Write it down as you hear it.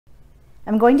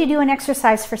I'm going to do an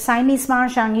exercise for Siamese Mah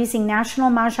Jongg using National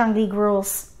Mah Jongg League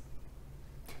rules.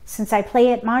 Since I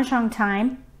play at Mah Jongg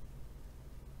time,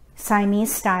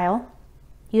 Siamese style,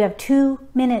 you have 2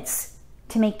 minutes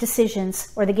to make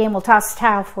decisions or the game will toss a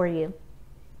tile for you.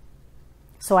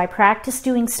 So I practice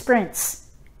doing sprints.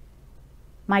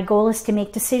 My goal is to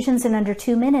make decisions in under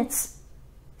 2 minutes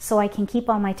so I can keep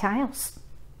all my tiles.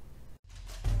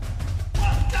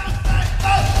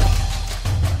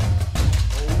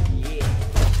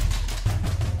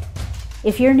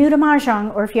 If you're new to Mah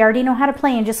Jongg, or if you already know how to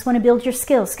play and just want to build your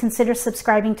skills, consider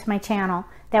subscribing to my channel.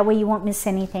 That way you won't miss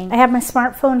anything. I have my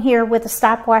smartphone here with a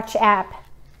stopwatch app.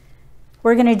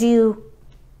 We're going to do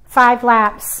 5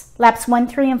 laps. Laps 1,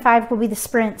 3, and 5 will be the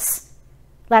sprints.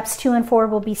 Laps 2 and 4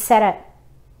 will be setup.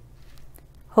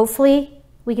 Hopefully,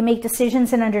 we can make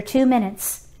decisions in under 2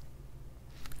 minutes.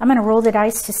 I'm going to roll the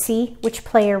dice to see which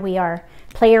player we are.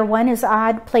 Player 1 is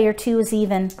odd, player 2 is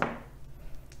even.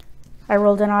 I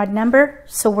rolled an odd number,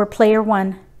 so we're player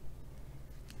 1.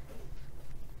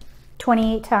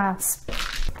 28 tiles.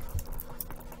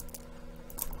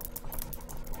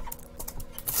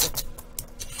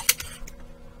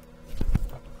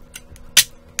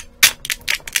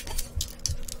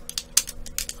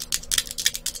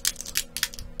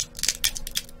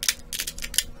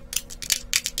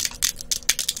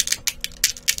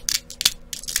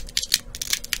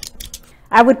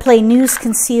 I would play news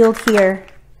concealed here.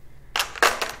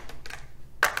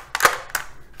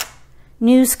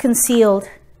 News concealed.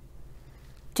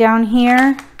 Down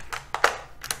here,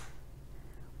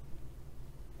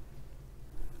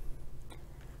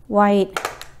 white.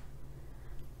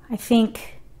 I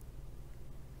think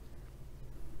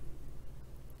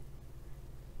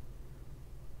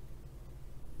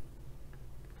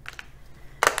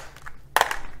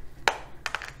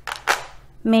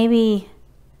maybe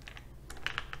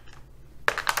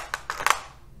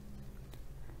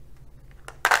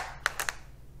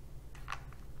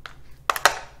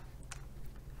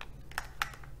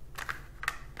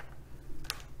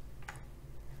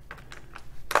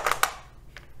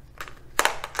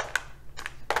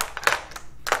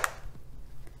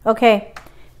okay,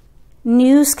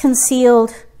 news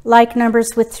concealed, like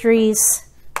numbers with 3s.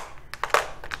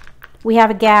 We have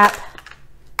a gap.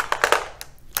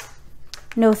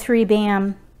 No 3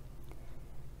 bam.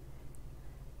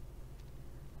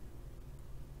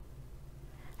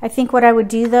 I think what I would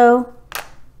do though,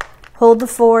 hold the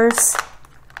 4s.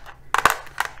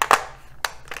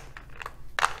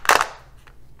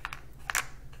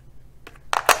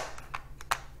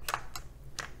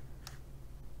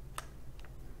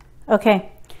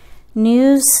 Okay,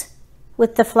 news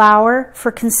with the flower for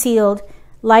concealed,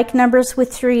 like numbers with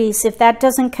 3s. If that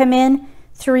doesn't come in,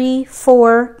 3,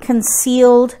 4,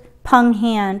 concealed, pung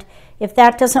hand. If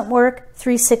that doesn't work,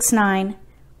 3, 6, 9.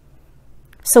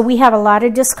 So we have a lot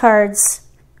of discards,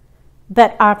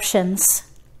 but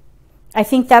options. I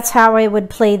think that's how I would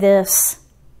play this.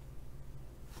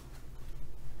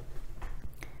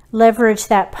 Leverage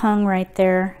that pung right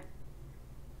there.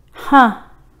 Huh.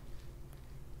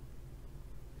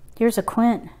 Here's a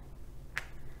quint.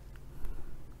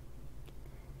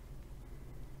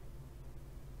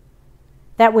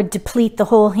 That would deplete the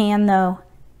whole hand though.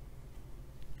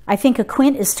 I think a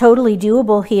quint is totally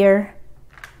doable here.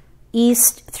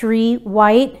 East 3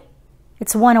 white.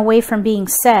 It's 1 away from being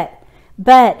set.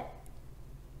 But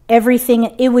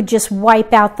everything, it would just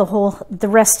wipe out the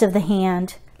rest of the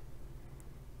hand.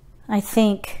 I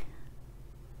think.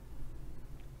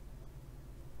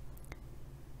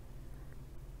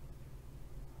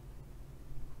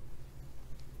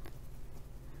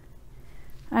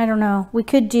 I don't know. We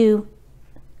could do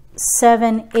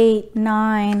 7, 8,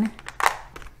 9.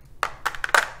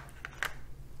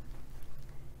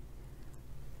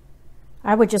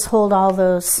 I would just hold all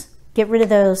those. Get rid of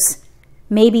those.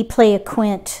 Maybe play a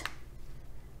quint.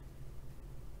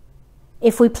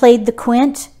 If we played the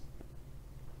quint,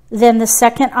 then the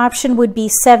second option would be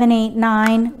 7, 8,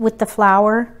 9 with the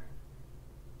flower.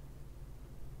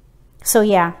 So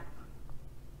yeah.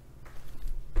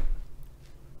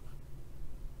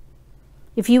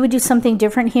 If you would do something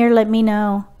different here, let me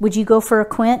know. Would you go for a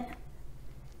quint?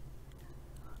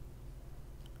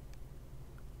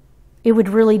 It would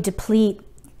really deplete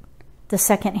the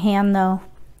second hand though.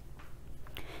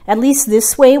 At least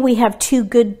this way we have 2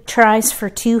 good tries for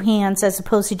 2 hands as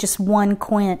opposed to just 1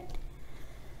 quint.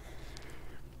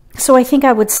 So I think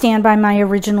I would stand by my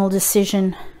original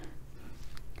decision.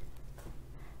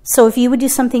 So if you would do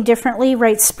something differently,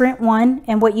 write sprint 1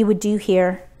 and what you would do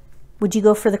here. Would you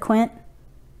go for the quint?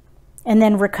 And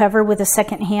then recover with a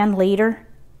second hand later?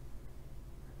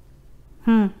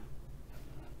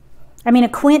 I mean, a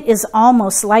quint is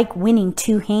almost like winning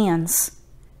two hands.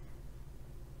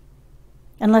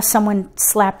 Unless someone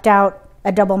slapped out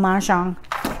a double mahjong.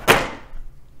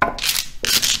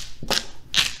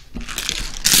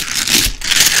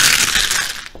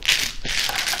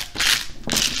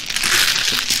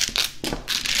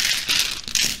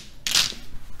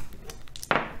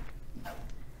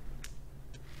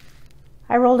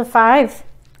 I rolled a 5.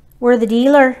 We're the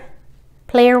dealer.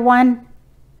 Player 1.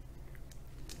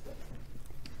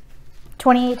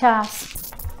 28 toss.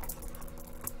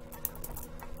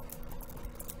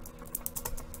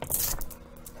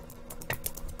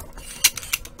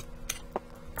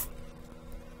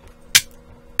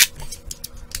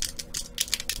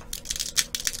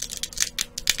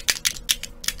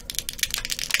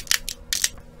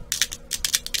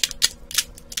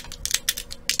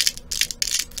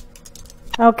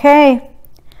 Okay,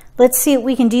 let's see what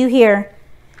we can do here.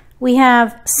 We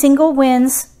have single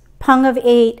wins, pung of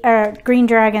 8, green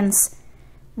dragons.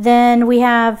 Then we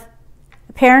have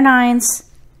a pair of 9s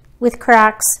with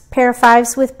cracks, pair of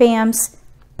 5s with bams,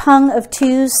 pung of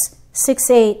 2s,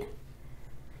 6, 8.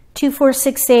 2, 4,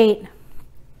 6, 8.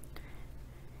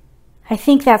 I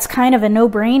think that's kind of a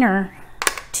no-brainer.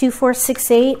 2, 4,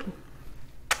 6, 8.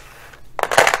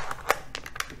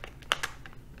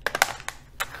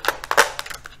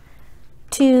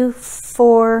 2,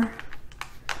 4,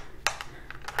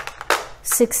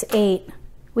 6, 8.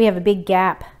 We have a big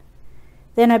gap.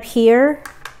 Then up here,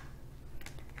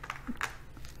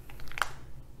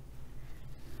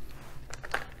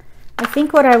 I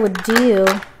think what I would do,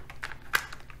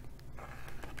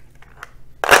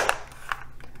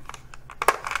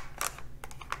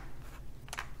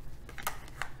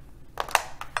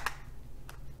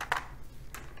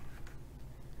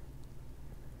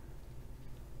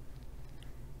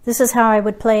 this is how I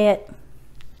would play it.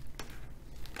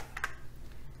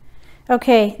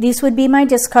 Okay, these would be my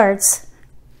discards.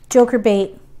 Joker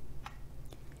bait.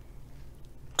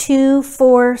 2,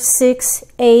 4, 6,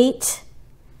 8.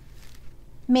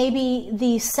 Maybe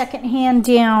the second hand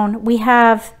down, we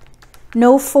have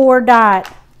no 4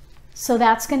 dot. So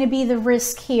that's going to be the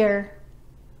risk here.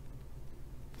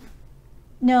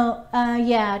 No,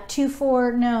 yeah, 2,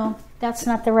 4, no, that's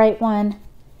not the right one.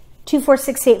 2, 4,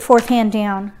 6, 8, fourth hand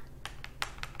down.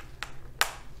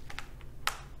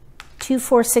 2,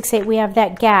 4, 6, 8, we have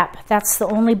that gap. That's the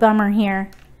only bummer here.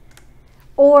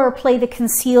 Or play the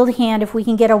concealed hand if we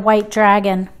can get a white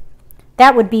dragon.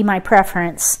 That would be my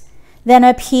preference. Then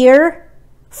up here,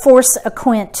 force a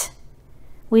quint.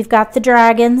 We've got the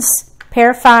dragons, pair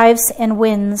of 5s, and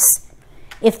wins.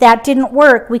 If that didn't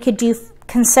work, we could do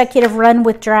consecutive run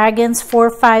with dragons, 4,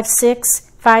 5,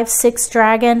 6, 5, 6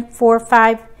 dragon, 4,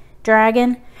 5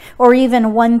 dragon, or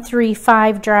even 1, 3,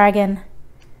 5 dragon.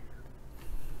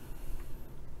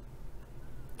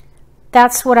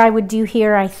 That's what I would do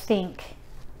here, I think.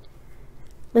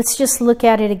 Let's just look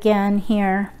at it again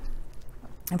here.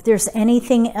 If there's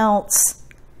anything else,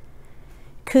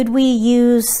 could we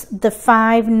use the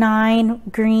 5, 9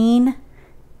 green?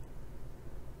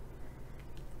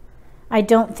 I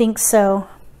don't think so.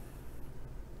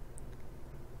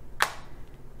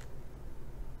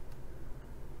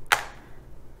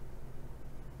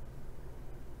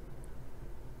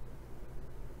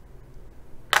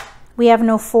 We have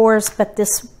no 4s but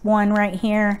this one right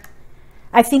here.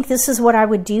 I think this is what I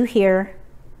would do here.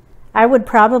 I would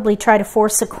probably try to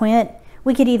force a quint.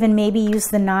 We could even maybe use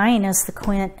the 9 as the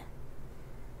quint.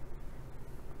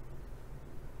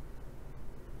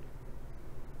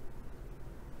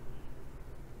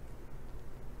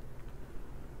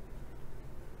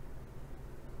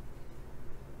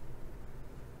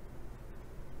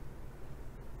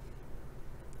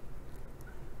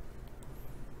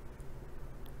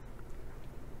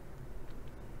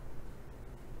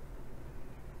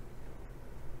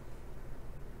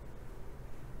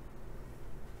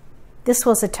 This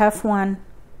was a tough one.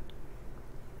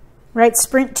 Write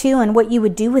sprint 2 and what you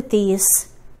would do with these.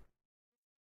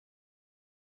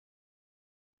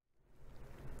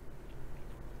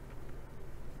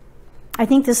 I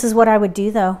think this is what I would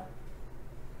do though.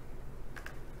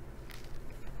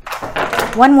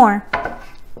 One more.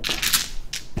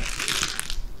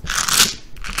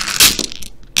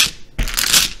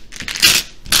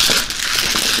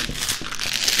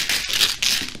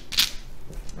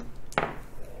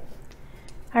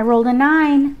 I rolled a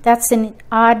 9. That's an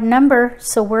odd number,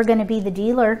 so we're going to be the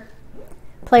dealer.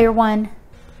 Player 1.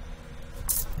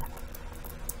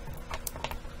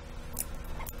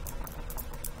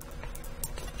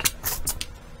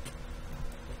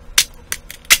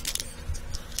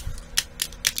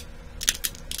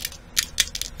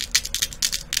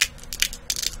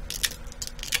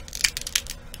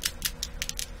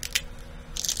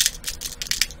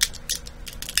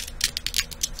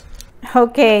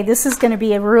 Okay, this is going to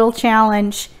be a real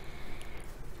challenge.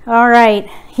 All right,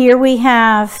 here we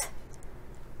have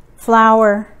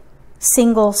flower,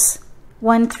 singles,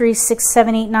 1, 3, 6,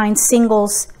 7, 8, 9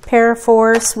 singles, pair of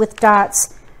fours with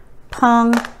dots,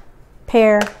 pung,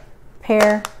 pair,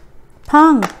 pair,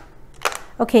 pung.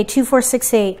 Okay, 2, 4,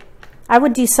 6, 8. I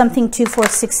would do something 2, 4,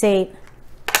 6, 8.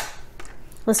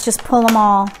 Let's just pull them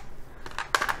all.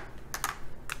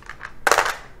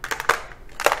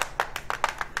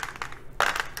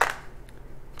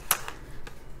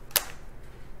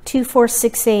 Two, 4,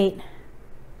 6, 8.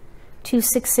 2,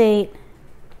 6, 8.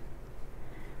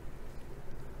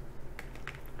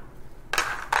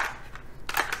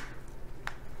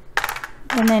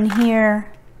 And then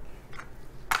here,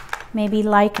 maybe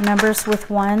like numbers with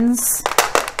ones.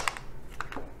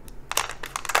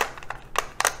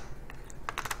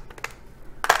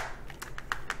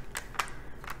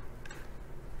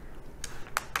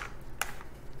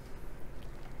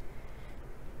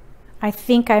 I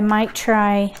think I might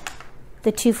try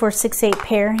the 2, 4, 6, 8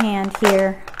 pair hand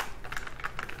here.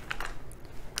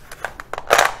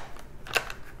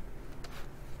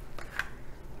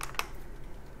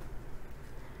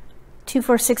 Two,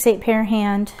 4, 6, 8 pair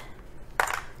hand.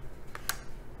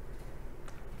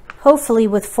 Hopefully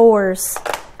with fours,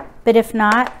 but if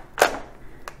not,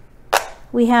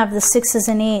 we have the 6s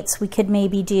and 8s we could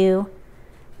maybe do.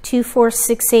 2, 4,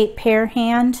 6, 8 pair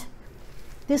hand.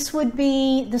 This would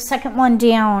be the second one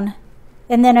down.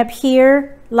 And then up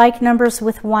here, like numbers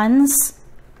with ones.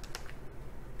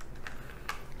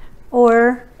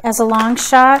 Or as a long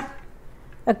shot,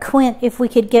 a quint if we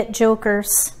could get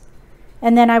jokers.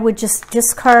 And then I would just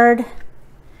discard. I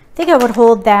think I would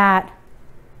hold that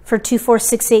for 2, 4,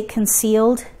 6, 8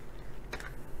 concealed.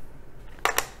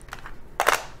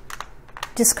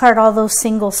 Discard all those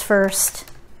singles first.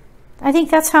 I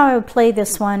think that's how I would play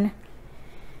this one.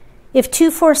 If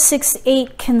 2, 4, 6,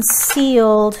 8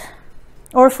 concealed,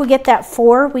 or if we get that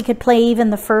 4, we could play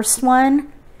even the first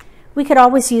one. We could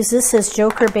always use this as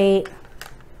joker bait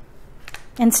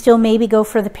and still maybe go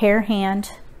for the pair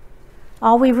hand.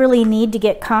 All we really need to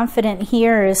get confident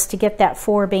here is to get that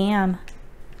 4 bam.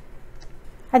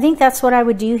 I think that's what I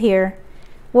would do here.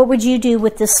 What would you do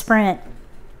with this sprint?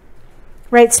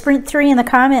 Write sprint 3 in the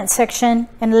comment section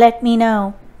and let me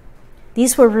know.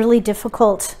 These were really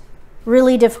difficult.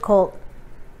 Really difficult.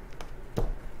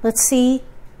 Let's see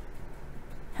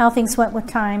how things went with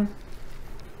time.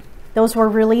 Those were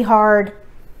really hard.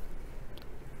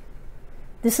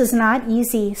 This is not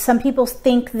easy. Some people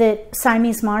think that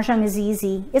Siamese Mah Jongg is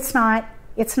easy. It's not.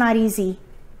 It's not easy.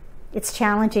 It's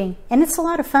challenging. And it's a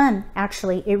lot of fun,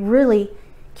 actually. It really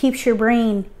keeps your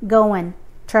brain going.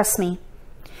 Trust me.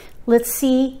 Let's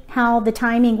see how the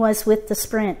timing was with the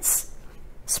sprints.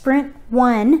 Sprint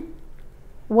 1.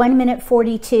 1 minute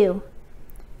 42.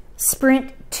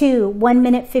 Sprint 2, 1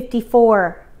 minute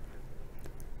 54.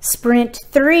 Sprint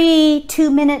 3, 2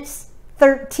 minutes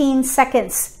 13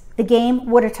 seconds. The game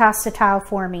would have tossed a tile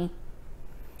for me.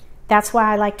 That's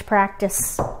why I like to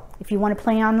practice. If you want to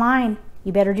play online,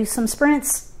 you better do some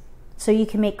sprints so you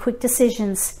can make quick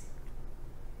decisions.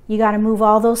 You got to move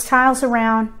all those tiles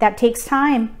around. That takes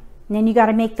time. And then you got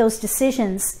to make those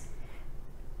decisions.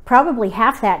 Probably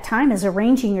half that time is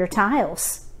arranging your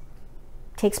tiles.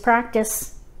 Takes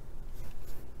practice.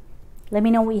 Let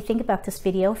me know what you think about this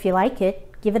video. If you like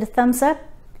it, give it a thumbs up.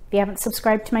 If you haven't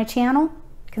subscribed to my channel,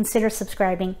 consider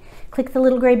subscribing. Click the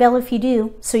little gray bell if you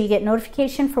do, so you get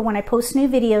notification for when I post new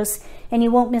videos and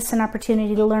you won't miss an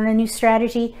opportunity to learn a new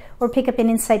strategy or pick up an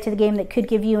insight to the game that could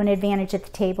give you an advantage at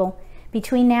the table.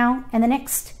 Between now and the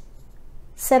next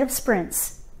set of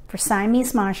sprints for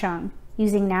Siamese Mah Jongg,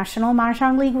 using National Mah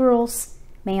Jongg League rules,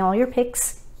 may all your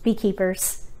picks be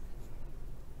keepers.